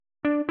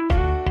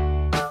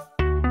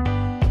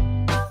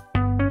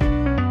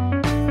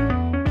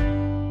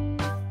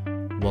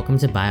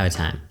welcome to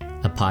Biotime,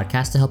 a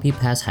podcast to help you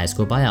pass high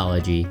school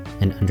biology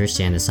and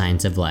understand the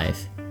science of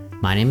life.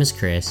 My name is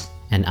Chris,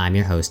 and I'm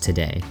your host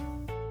today.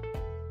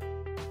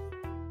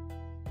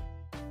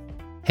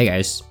 Hey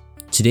guys,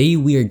 today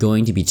we are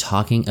going to be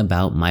talking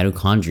about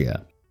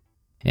mitochondria.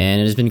 And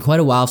it has been quite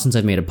a while since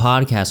I've made a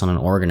podcast on an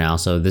organelle,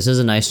 so this is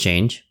a nice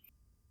change.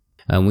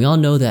 We all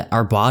know that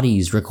our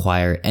bodies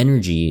require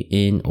energy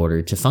in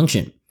order to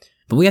function.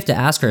 But we have to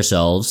ask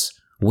ourselves,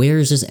 where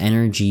is this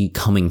energy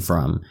coming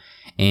from?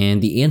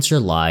 And the answer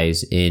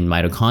lies in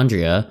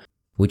mitochondria,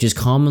 which is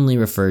commonly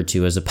referred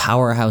to as the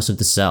powerhouse of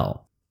the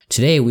cell.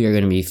 Today, we are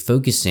going to be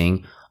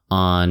focusing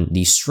on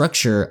the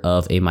structure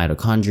of a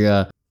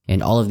mitochondria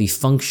and all of the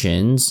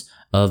functions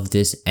of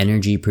this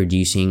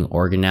energy-producing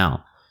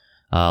organelle.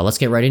 Let's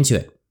get right into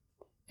it.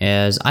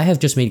 As I have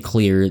just made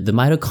clear, the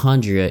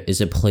mitochondria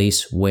is a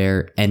place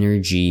where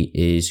energy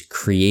is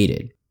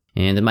created.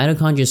 And the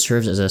mitochondria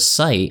serves as a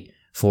site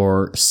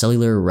for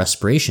cellular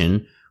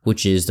respiration,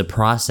 which is the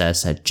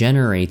process that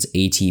generates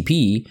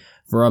ATP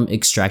from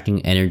extracting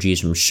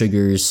energies from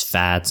sugars,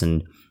 fats,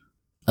 and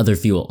other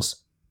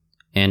fuels.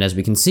 And as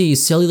we can see,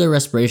 cellular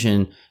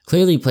respiration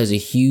clearly plays a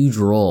huge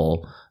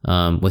role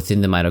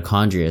within the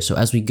mitochondria. So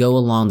as we go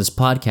along this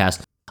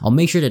podcast, I'll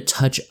make sure to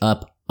touch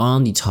up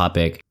on the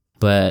topic,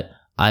 but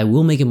I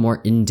will make a more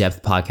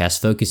in-depth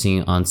podcast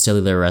focusing on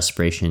cellular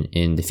respiration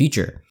in the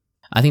future.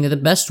 I think that the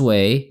best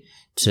way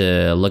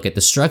to look at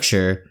the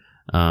structure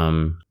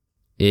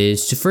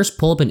is to first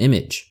pull up an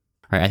image.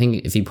 Right? I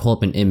think if you pull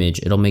up an image,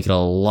 it'll make it a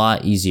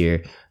lot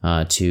easier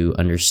to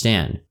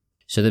understand.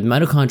 So the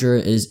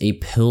mitochondria is a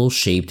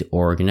pill-shaped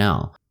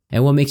organelle.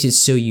 And what makes it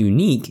so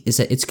unique is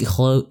that it's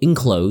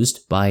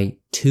enclosed by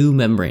two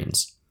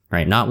membranes.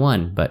 Right? Not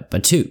one,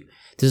 but two.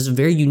 This is a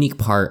very unique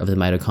part of the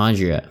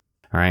mitochondria.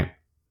 All right.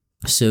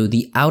 So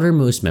the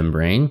outermost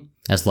membrane,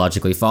 as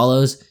logically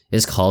follows,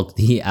 is called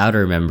the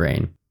outer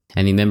membrane.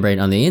 And the membrane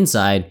on the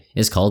inside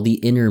is called the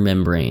inner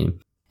membrane.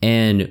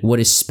 And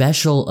what is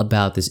special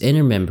about this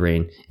inner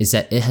membrane is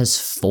that it has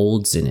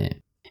folds in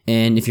it.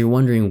 And if you're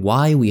wondering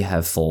why we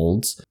have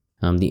folds,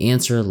 the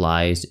answer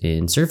lies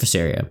in surface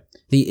area.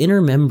 The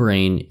inner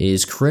membrane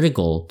is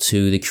critical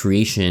to the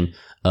creation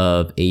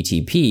of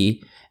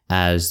ATP,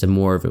 as the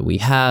more of it we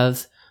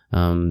have,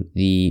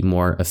 the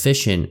more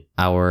efficient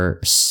our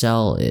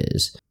cell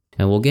is.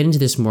 And we'll get into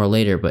this more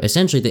later, but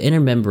essentially the inner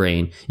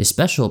membrane is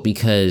special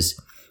because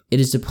it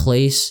is the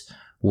place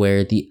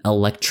where the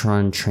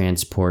electron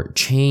transport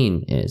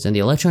chain is. And the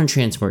electron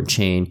transport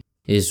chain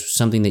is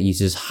something that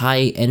uses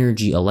high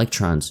energy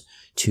electrons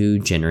to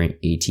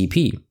generate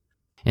ATP.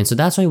 And so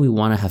that's why we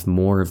want to have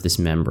more of this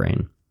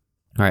membrane.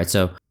 All right,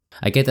 so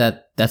I get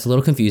that that's a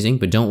little confusing,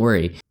 but don't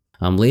worry.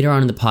 Later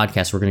on in the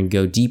podcast, we're going to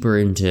go deeper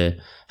into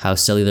how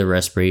cellular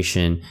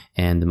respiration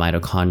and the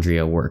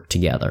mitochondria work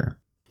together.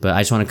 But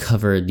I just want to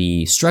cover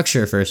the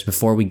structure first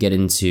before we get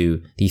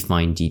into the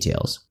fine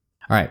details.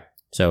 All right.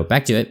 So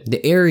back to it,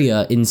 the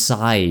area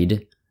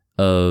inside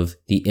of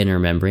the inner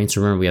membrane.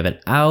 So remember, we have an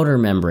outer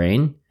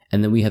membrane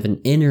and then we have an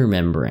inner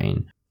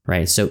membrane,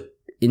 right? So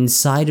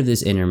inside of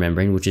this inner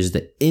membrane, which is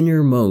the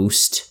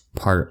innermost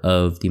part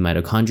of the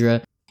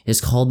mitochondria,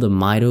 is called the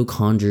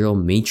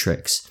mitochondrial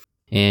matrix.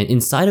 And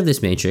inside of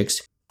this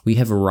matrix, we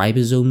have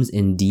ribosomes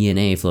and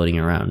DNA floating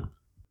around.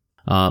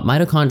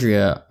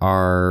 Mitochondria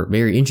are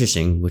very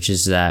interesting, which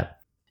is that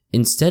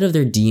instead of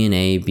their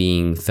DNA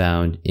being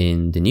found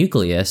in the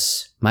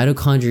nucleus,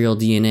 mitochondrial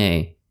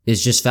DNA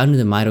is just found in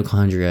the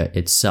mitochondria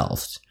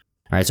itself.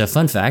 All right, so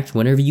fun fact,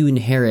 whenever you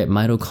inherit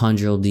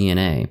mitochondrial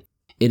DNA,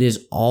 it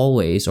is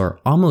always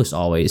or almost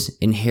always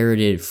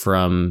inherited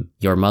from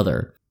your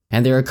mother.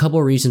 And there are a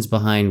couple reasons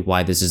behind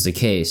why this is the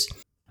case.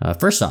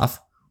 First off,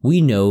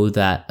 we know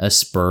that a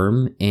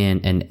sperm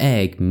and an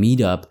egg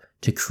meet up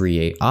to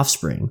create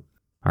offspring.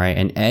 All right,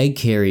 an egg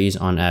carries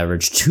on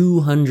average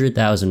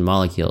 200,000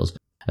 molecules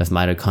of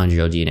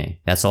mitochondrial DNA.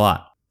 That's a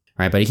lot,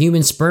 right? But a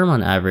human sperm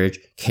on average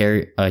so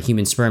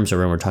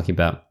when we're talking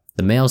about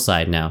the male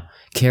side now,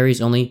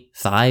 carries only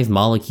 5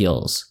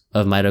 molecules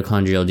of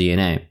mitochondrial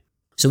DNA.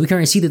 So we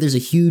kind of see that there's a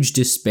huge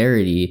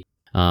disparity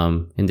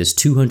in this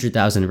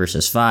 200,000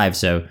 versus 5.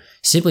 So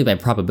simply by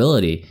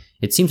probability,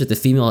 it seems that the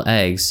female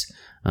eggs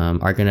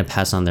are going to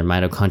pass on their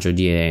mitochondrial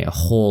DNA a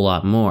whole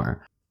lot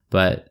more.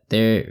 But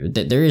there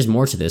is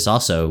more to this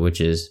also,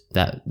 which is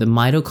that the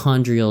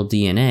mitochondrial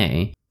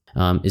DNA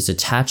is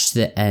attached to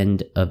the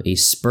end of a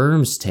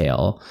sperm's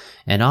tail,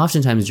 and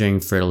oftentimes during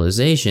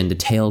fertilization, the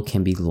tail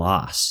can be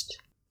lost.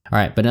 All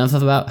right, but enough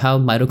about how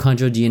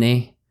mitochondrial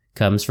DNA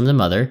comes from the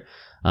mother.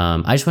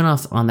 I just went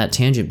off on that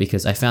tangent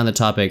because I found the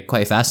topic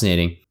quite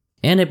fascinating,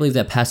 and I believe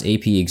that past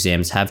AP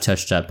exams have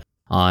touched up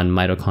on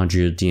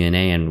mitochondrial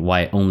DNA and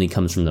why it only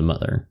comes from the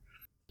mother.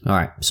 All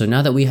right, so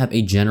now that we have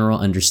a general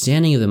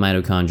understanding of the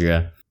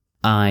mitochondria,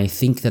 I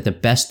think that the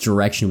best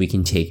direction we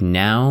can take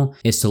now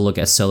is to look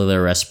at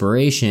cellular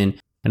respiration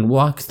and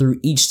walk through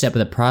each step of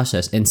the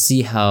process and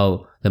see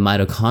how the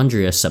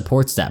mitochondria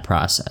supports that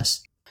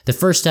process. The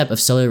first step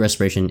of cellular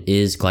respiration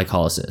is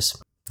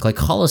glycolysis.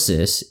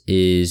 Glycolysis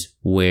is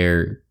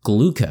where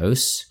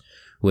glucose,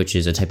 which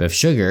is a type of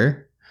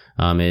sugar,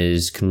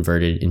 is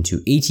converted into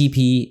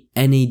ATP,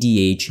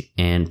 NADH,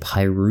 and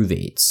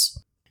pyruvates.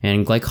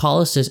 And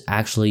glycolysis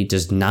actually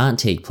does not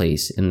take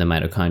place in the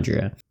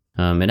mitochondria.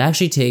 It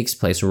actually takes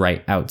place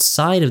right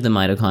outside of the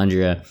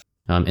mitochondria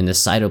in the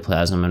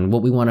cytoplasm. And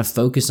what we want to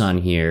focus on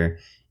here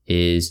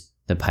is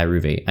the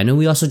pyruvate. I know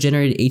we also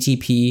generated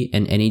ATP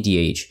and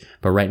NADH,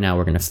 but right now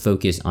we're going to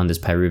focus on this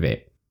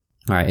pyruvate.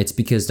 All right, it's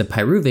because the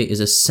pyruvate is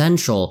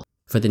essential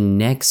for the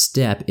next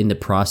step in the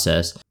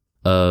process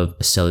of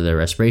cellular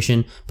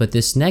respiration. But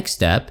this next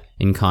step,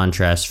 in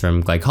contrast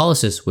from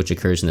glycolysis, which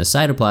occurs in the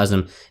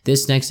cytoplasm,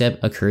 this next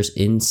step occurs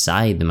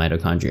inside the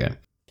mitochondria.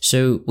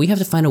 So we have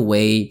to find a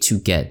way to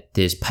get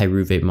this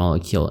pyruvate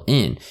molecule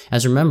in.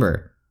 As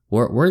remember,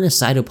 we're in the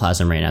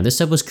cytoplasm right now. This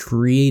stuff was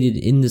created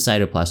in the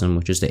cytoplasm,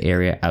 which is the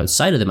area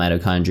outside of the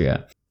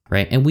mitochondria,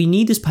 right? And we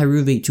need this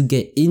pyruvate to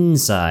get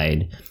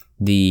inside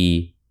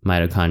the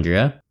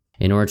mitochondria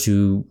in order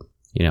to,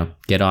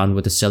 get on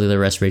with the cellular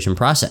respiration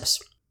process.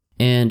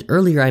 And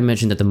earlier I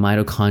mentioned that the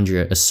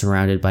mitochondria is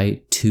surrounded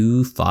by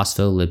 2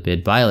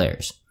 phospholipid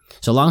bilayers.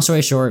 So long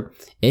story short,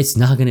 it's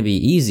not going to be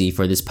easy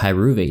for this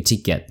pyruvate to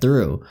get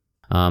through.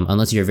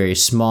 Unless you're very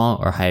small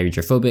or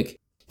hydrophobic,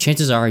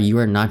 chances are you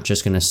are not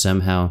just going to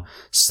somehow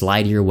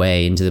slide your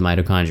way into the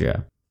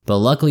mitochondria. But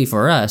luckily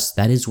for us,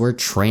 that is where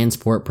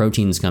transport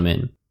proteins come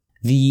in.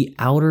 The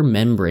outer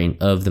membrane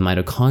of the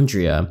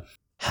mitochondria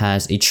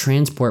has a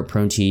transport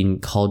protein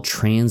called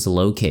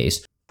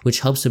translocase,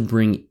 which helps to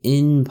bring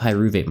in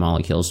pyruvate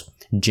molecules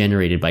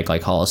generated by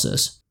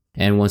glycolysis.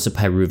 And once the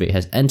pyruvate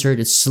has entered,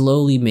 it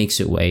slowly makes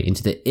its way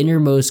into the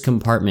innermost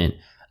compartment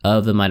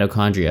of the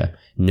mitochondria,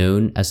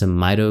 known as the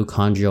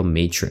mitochondrial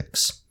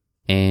matrix.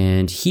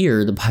 And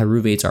here, the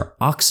pyruvates are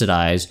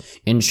oxidized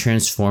and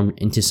transformed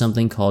into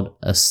something called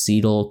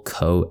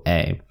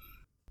acetyl-CoA.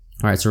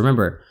 All right, so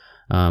remember,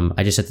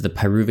 I just said that the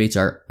pyruvates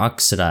are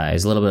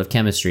oxidized, a little bit of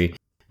chemistry,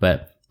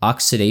 but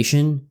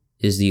oxidation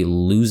is the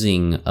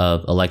losing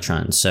of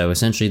electrons. So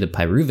essentially, the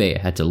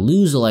pyruvate had to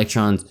lose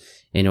electrons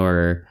in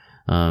order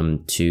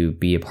to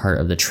be a part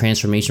of the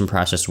transformation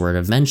process where it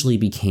eventually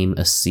became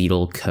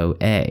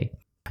acetyl-CoA.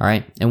 All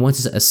right, and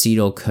once this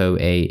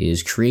acetyl-CoA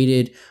is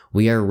created,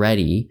 we are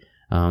ready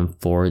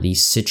for the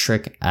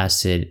citric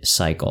acid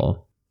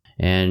cycle.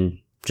 And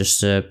just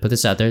to put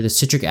this out there, the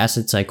citric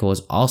acid cycle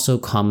is also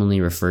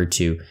commonly referred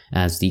to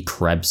as the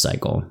Krebs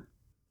cycle.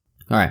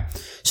 All right,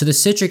 so the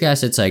citric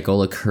acid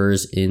cycle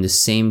occurs in the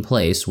same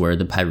place where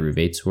the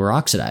pyruvates were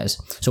oxidized.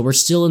 So we're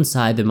still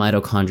inside the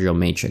mitochondrial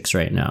matrix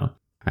right now.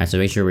 All right, so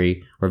make sure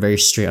we're very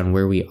straight on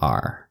where we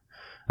are.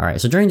 All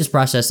right, so during this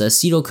process, the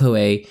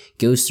acetyl-CoA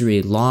goes through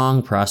a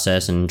long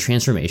process and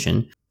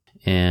transformation,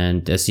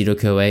 and the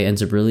acetyl-CoA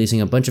ends up releasing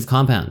a bunch of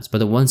compounds. But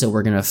the ones that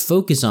we're going to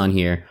focus on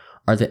here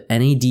are the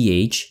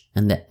NADH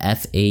and the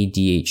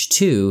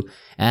FADH2,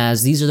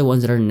 as these are the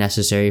ones that are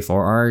necessary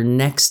for our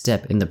next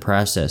step in the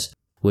process,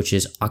 which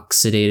is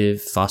oxidative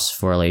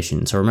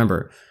phosphorylation. So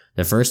remember,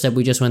 the first step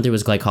we just went through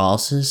was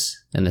glycolysis,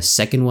 and the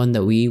second one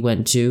that we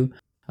went to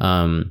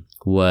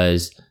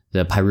was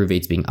the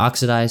pyruvates being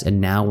oxidized,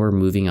 and now we're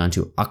moving on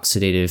to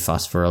oxidative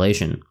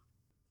phosphorylation.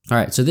 All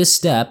right, so this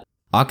step,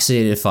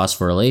 oxidative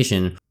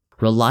phosphorylation,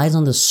 relies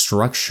on the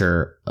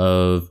structure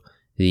of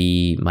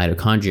the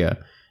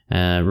mitochondria.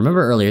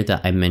 Remember earlier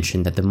that I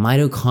mentioned that the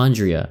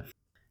mitochondria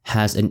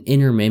has an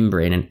inner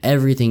membrane, and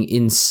everything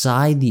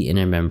inside the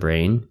inner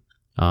membrane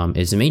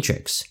is a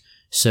matrix.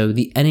 So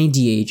the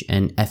NADH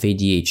and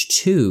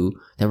FADH2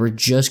 that were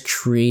just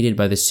created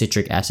by the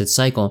citric acid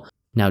cycle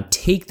now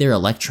take their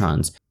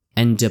electrons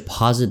and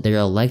deposit their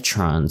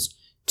electrons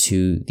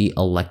to the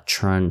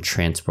electron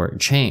transport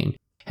chain.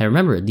 And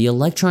remember, the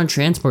electron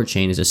transport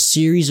chain is a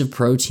series of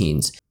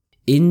proteins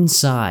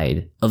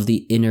inside of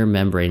the inner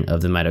membrane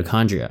of the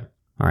mitochondria.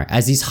 All right,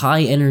 as these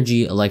high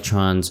energy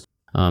electrons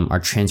are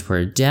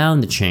transported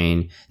down the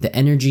chain, the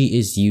energy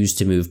is used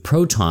to move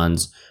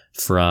protons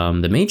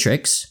from the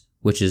matrix,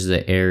 which is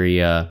the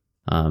area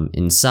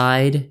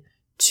inside,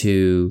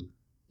 to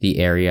the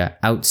area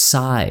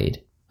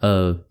outside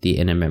of the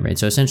inner membrane.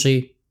 So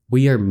essentially,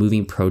 we are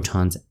moving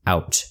protons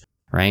out,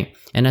 right?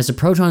 And as the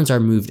protons are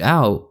moved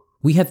out,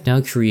 we have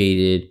now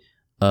created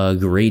a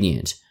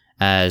gradient,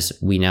 as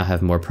we now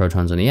have more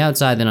protons on the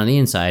outside than on the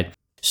inside.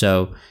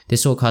 So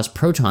this will cause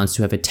protons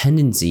to have a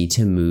tendency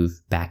to move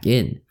back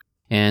in.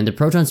 And the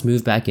protons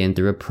move back in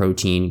through a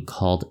protein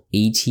called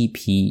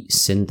ATP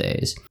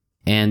synthase.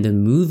 And the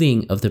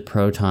moving of the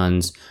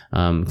protons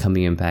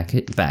coming in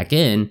back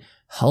in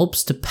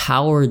helps to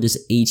power this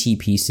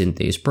ATP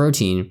synthase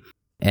protein.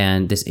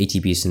 And this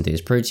ATP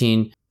synthase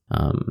protein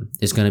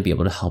is going to be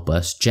able to help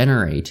us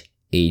generate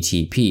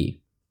ATP.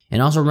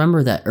 And also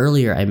remember that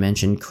earlier I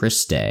mentioned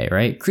cristae,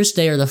 right?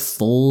 Cristae are the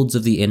folds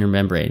of the inner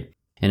membrane.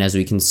 And as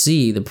we can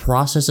see, the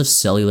process of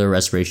cellular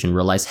respiration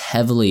relies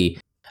heavily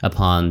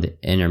upon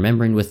the inner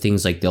membrane with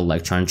things like the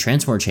electron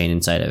transport chain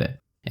inside of it.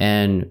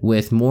 And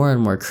with more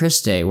and more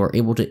cristae, we're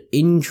able to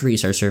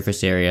increase our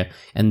surface area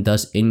and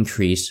thus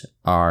increase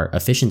our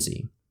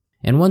efficiency.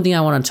 And one thing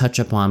I want to touch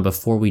upon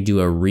before we do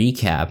a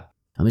recap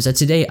is that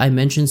today I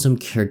mentioned some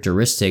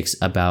characteristics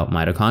about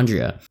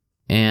mitochondria.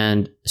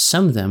 And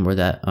some of them were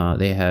that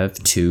they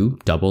have 2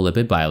 double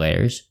lipid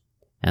bilayers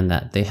and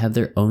that they have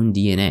their own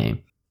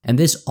DNA. And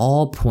this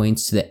all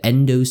points to the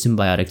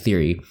endosymbiotic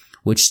theory,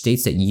 which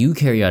states that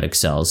eukaryotic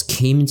cells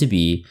came into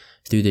being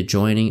through the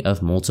joining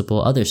of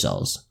multiple other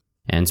cells.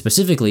 And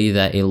specifically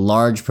that a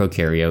large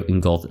prokaryote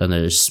engulfed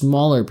another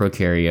smaller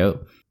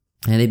prokaryote,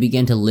 and they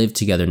began to live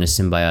together in a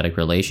symbiotic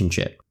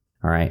relationship.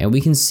 All right, and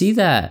we can see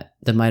that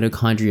the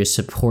mitochondria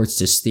supports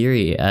this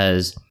theory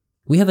as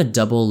we have a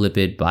double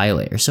lipid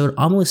bilayer, so it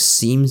almost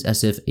seems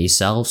as if a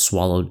cell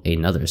swallowed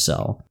another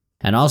cell.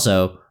 And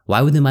also,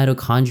 why would the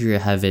mitochondria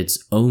have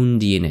its own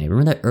DNA?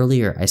 Remember that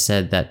earlier I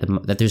said that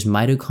there's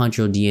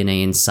mitochondrial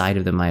DNA inside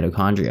of the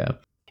mitochondria.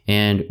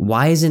 And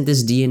why isn't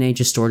this DNA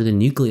just stored in the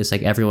nucleus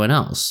like everyone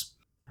else?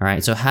 All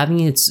right, so having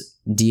its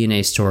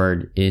DNA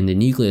stored in the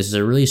nucleus is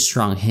a really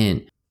strong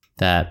hint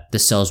that the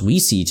cells we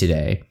see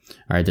today,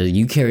 all right, the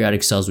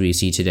eukaryotic cells we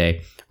see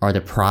today, are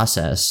the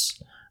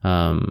process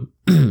of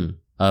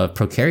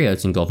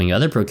prokaryotes engulfing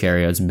other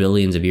prokaryotes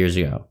billions of years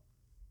ago.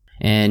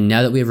 And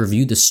now that we have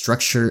reviewed the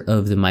structure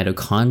of the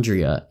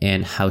mitochondria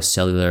and how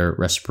cellular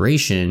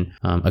respiration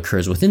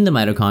occurs within the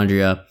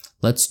mitochondria,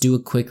 let's do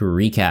a quick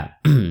recap.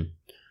 The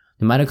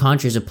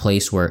mitochondria is a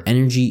place where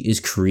energy is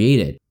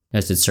created,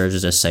 as it serves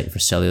as a site for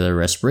cellular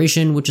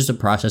respiration, which is a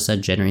process that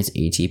generates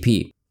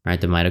ATP. Right,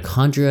 the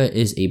mitochondria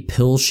is a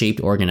pill-shaped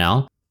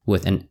organelle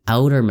with an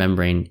outer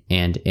membrane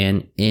and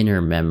an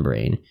inner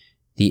membrane.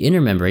 The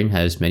inner membrane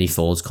has many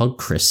folds called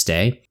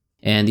cristae,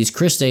 and these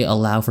cristae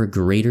allow for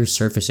greater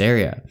surface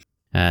area,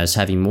 as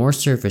having more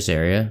surface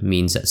area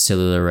means that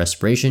cellular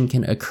respiration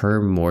can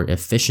occur more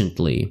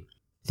efficiently.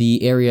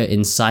 The area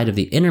inside of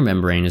the inner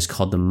membrane is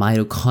called the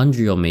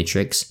mitochondrial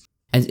matrix,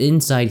 and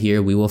inside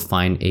here we will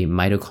find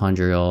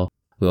mitochondrial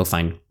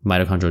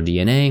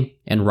DNA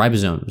and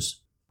ribosomes.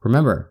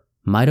 Remember,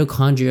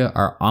 mitochondria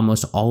are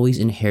almost always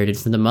inherited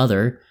from the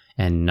mother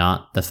and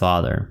not the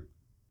father.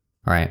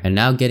 All right, and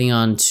now getting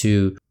on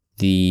to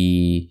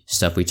the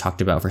stuff we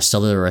talked about for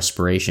cellular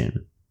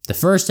respiration. The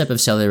first step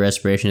of cellular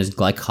respiration is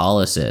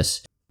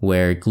glycolysis,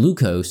 where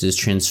glucose is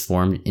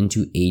transformed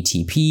into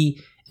ATP,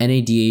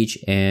 NADH,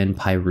 and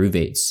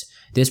pyruvates.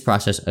 This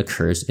process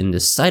occurs in the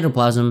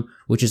cytoplasm,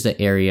 which is the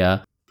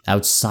area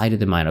outside of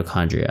the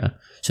mitochondria.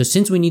 So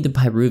since we need the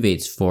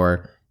pyruvates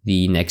for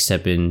the next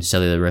step in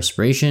cellular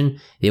respiration,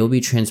 they will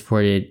be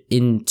transported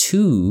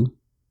into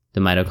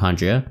the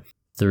mitochondria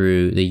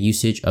through the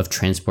usage of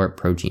transport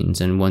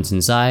proteins. And once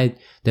inside,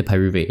 the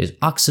pyruvate is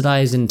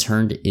oxidized and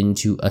turned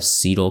into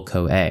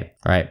acetyl-CoA.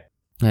 All right.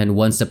 And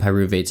once the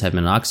pyruvates have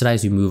been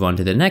oxidized, we move on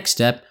to the next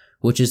step,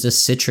 which is the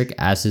citric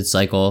acid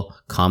cycle,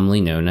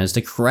 commonly known as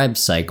the Krebs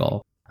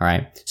cycle. All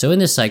right. So in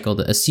this cycle,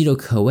 the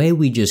acetyl-CoA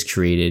we just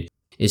created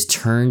is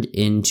turned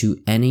into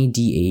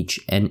NADH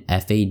and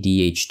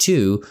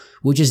FADH2,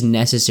 which is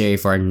necessary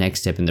for our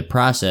next step in the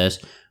process,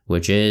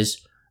 which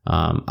is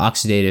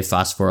oxidative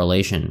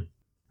phosphorylation.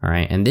 All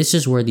right, and this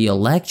is where the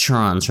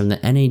electrons from the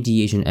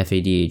NADH and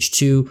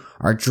FADH2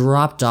 are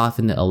dropped off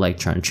in the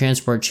electron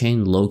transport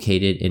chain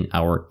located in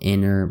our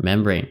inner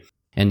membrane.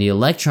 And the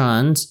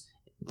electrons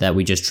that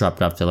we just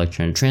dropped off the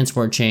electron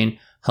transport chain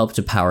help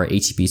to power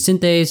ATP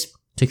synthase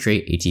to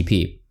create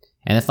ATP.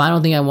 And the final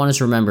thing I want us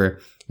to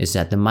remember is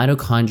that the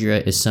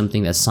mitochondria is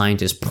something that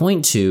scientists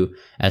point to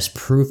as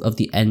proof of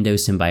the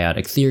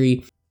endosymbiotic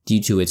theory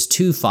due to its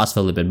 2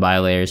 phospholipid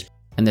bilayers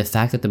and the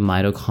fact that the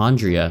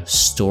mitochondria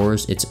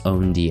stores its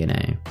own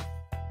DNA.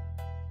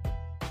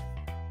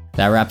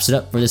 That wraps it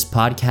up for this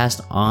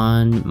podcast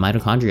on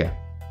mitochondria.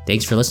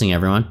 Thanks for listening,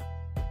 everyone.